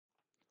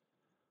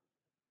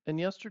In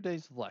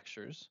yesterday's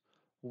lectures,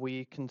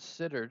 we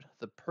considered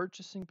the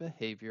purchasing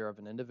behavior of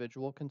an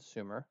individual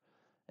consumer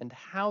and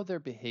how their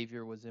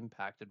behavior was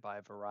impacted by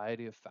a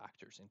variety of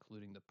factors,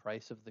 including the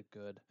price of the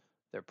good,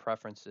 their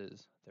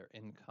preferences, their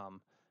income,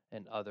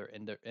 and other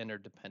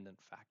interdependent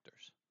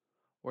factors.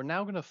 We're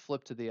now going to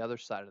flip to the other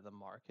side of the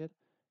market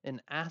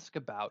and ask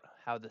about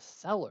how the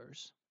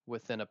sellers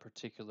within a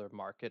particular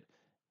market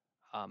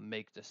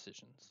make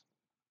decisions.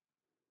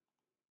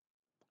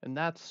 And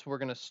we're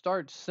going to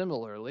start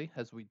similarly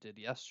as we did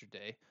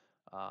yesterday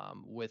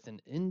with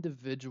an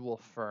individual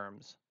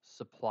firm's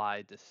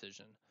supply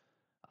decision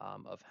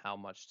of how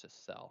much to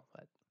sell.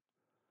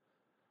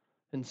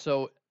 And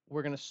so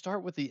we're going to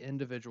start with the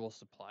individual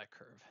supply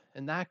curve.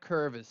 And that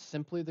curve is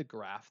simply the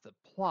graph that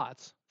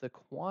plots the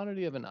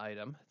quantity of an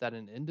item that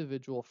an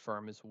individual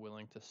firm is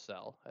willing to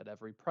sell at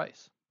every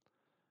price.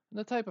 And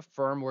the type of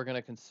firm we're going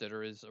to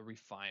consider is a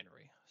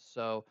refinery.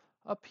 So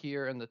up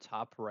here in the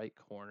top right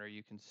corner,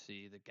 you can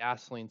see the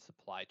gasoline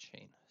supply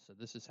chain. So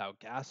this is how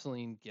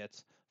gasoline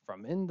gets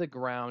from in the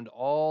ground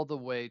all the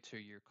way to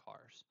your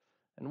cars.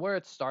 And where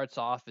it starts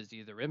off is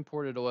either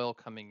imported oil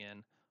coming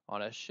in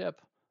on a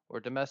ship or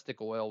domestic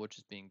oil, which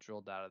is being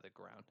drilled out of the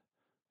ground.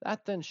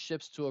 That then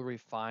ships to a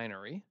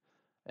refinery.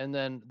 And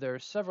then there are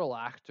several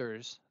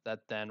actors that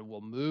then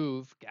will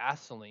move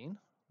gasoline,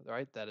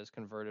 right? That is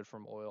converted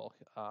from oil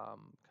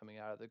coming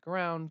out of the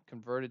ground,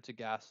 converted to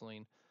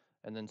gasoline,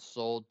 and then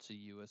sold to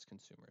you as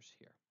consumers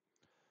here.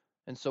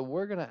 And so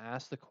we're going to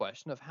ask the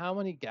question of how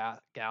many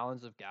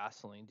gallons of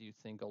gasoline do you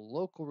think a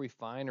local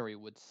refinery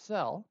would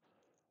sell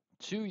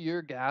to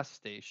your gas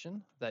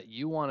station that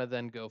you want to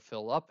then go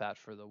fill up at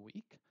for the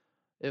week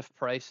if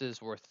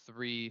prices were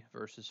 $3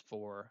 versus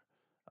 $4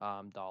 per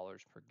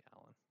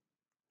gallon.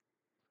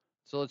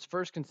 So let's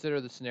first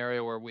consider the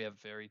scenario where we have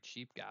very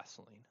cheap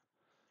gasoline.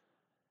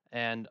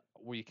 And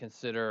we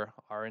consider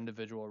our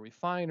individual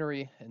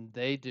refinery, and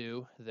they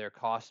do their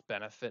cost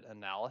benefit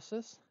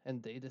analysis,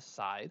 and they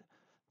decide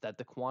that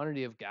the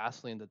quantity of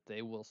gasoline that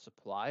they will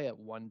supply at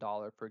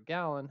 $1 per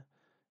gallon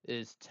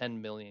is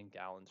 10 million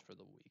gallons for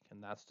the week,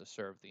 and that's to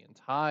serve the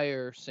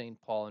entire St.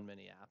 Paul and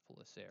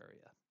Minneapolis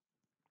area.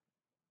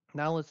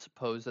 Now let's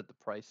suppose that the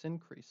price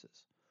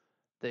increases.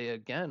 They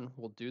again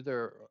will do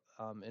their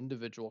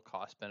individual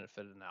cost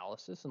benefit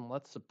analysis, and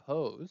let's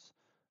suppose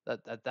that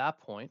at that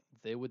point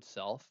they would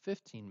sell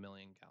 15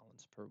 million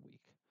gallons per week.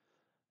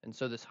 And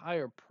so this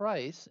higher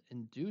price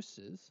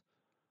induces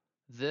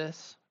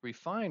this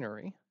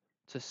refinery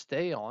to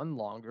stay on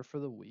longer for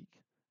the week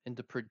and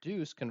to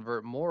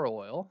convert more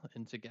oil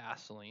into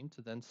gasoline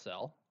to then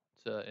sell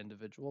to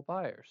individual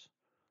buyers.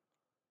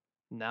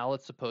 Now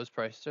let's suppose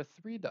prices are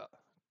 $3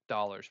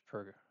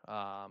 per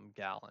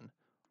gallon.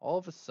 All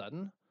of a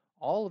sudden,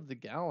 all of the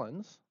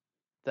gallons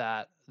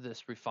that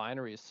this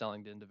refinery is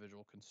selling to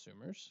individual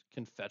consumers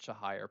can fetch a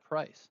higher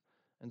price.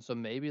 And so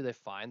maybe they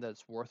find that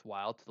it's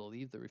worthwhile to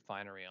leave the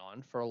refinery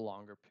on for a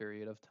longer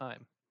period of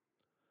time.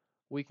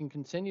 We can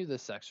continue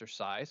this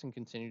exercise and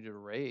continue to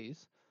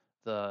raise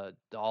the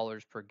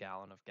dollars per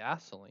gallon of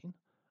gasoline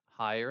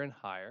higher and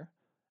higher.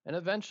 And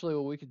eventually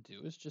what we could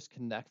do is just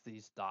connect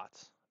these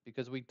dots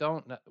because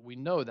we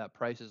know that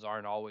prices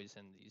aren't always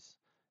in these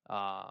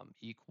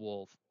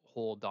equal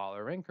whole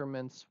dollar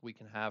increments. We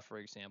can have, for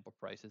example,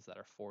 prices that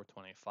are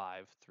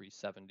 425,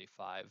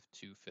 375,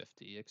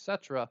 250,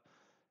 etc.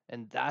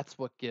 And that's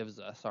what gives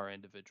us our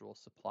individual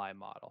supply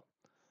model.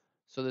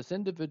 So this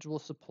individual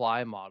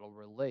supply model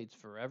relates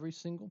for every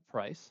single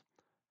price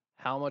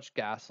how much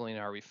gasoline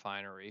our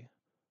refinery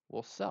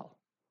will sell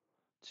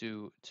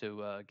to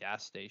a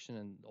gas station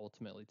and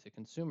ultimately to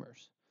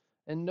consumers.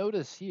 And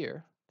notice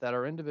here that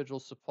our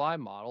individual supply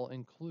model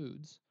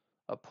includes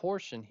a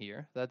portion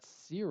here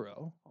that's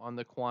zero on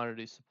the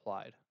quantity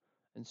supplied.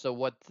 And so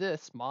what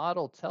this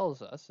model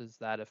tells us is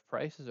that if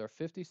prices are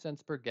 50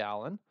 cents per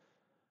gallon,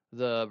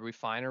 the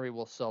refinery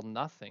will sell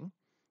nothing.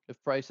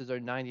 If prices are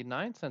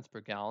 99 cents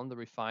per gallon, the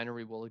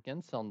refinery will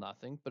again sell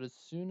nothing. But as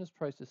soon as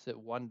prices hit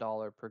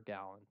 $1 per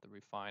gallon, the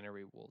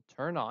refinery will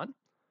turn on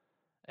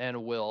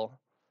and will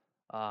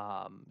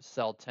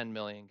sell 10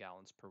 million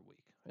gallons per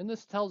week. And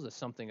this tells us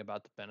something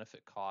about the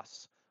benefit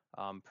costs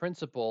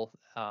principle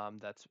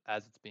that's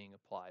as it's being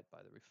applied by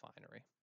the refinery.